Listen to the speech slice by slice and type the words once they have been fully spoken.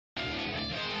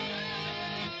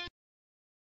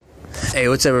Hey,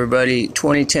 what's up everybody?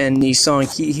 2010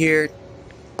 Nissan Key here.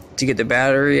 To get the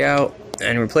battery out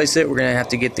and replace it, we're going to have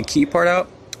to get the key part out.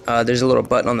 There's a little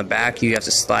button on the back. You have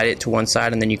to slide it to one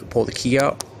side and then you can pull the key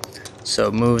out. So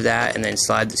move that and then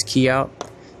slide this key out.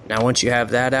 Now once you have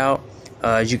that out,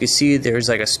 as you can see, there's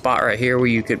like a spot right here where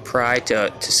you could pry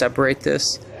to separate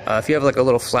this. If you have like a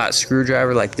little flat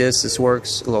screwdriver like this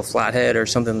works, a little flathead or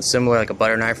something similar like a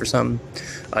butter knife or something.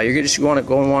 You're just going to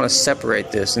want to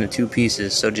separate this into two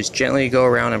pieces. So just gently go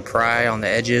around and pry on the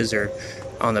edges or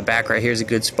on the back. Right here is a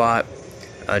good spot.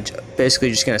 Basically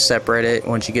just going to separate it.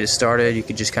 Once you get it started, you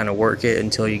can just kind of work it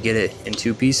until you get it in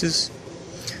two pieces.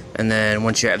 And then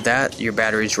once you have that, your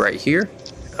battery's right here.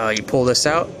 You pull this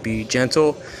out, be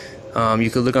gentle. You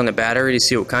could look on the battery to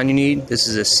see what kind you need. This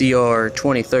is a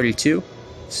CR2032.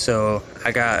 So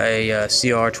I got a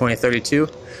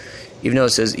CR2032. Even though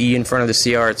it says E in front of the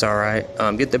CR, it's alright.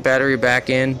 Get the battery back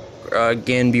in.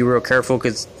 Again, be real careful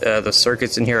because the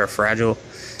circuits in here are fragile.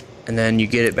 And then you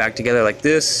get it back together like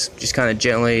this. Just kind of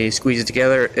gently squeeze it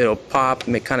together. It'll pop,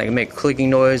 kind of make a clicking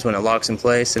noise when it locks in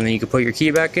place. And then you can put your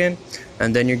key back in.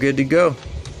 And then you're good to go.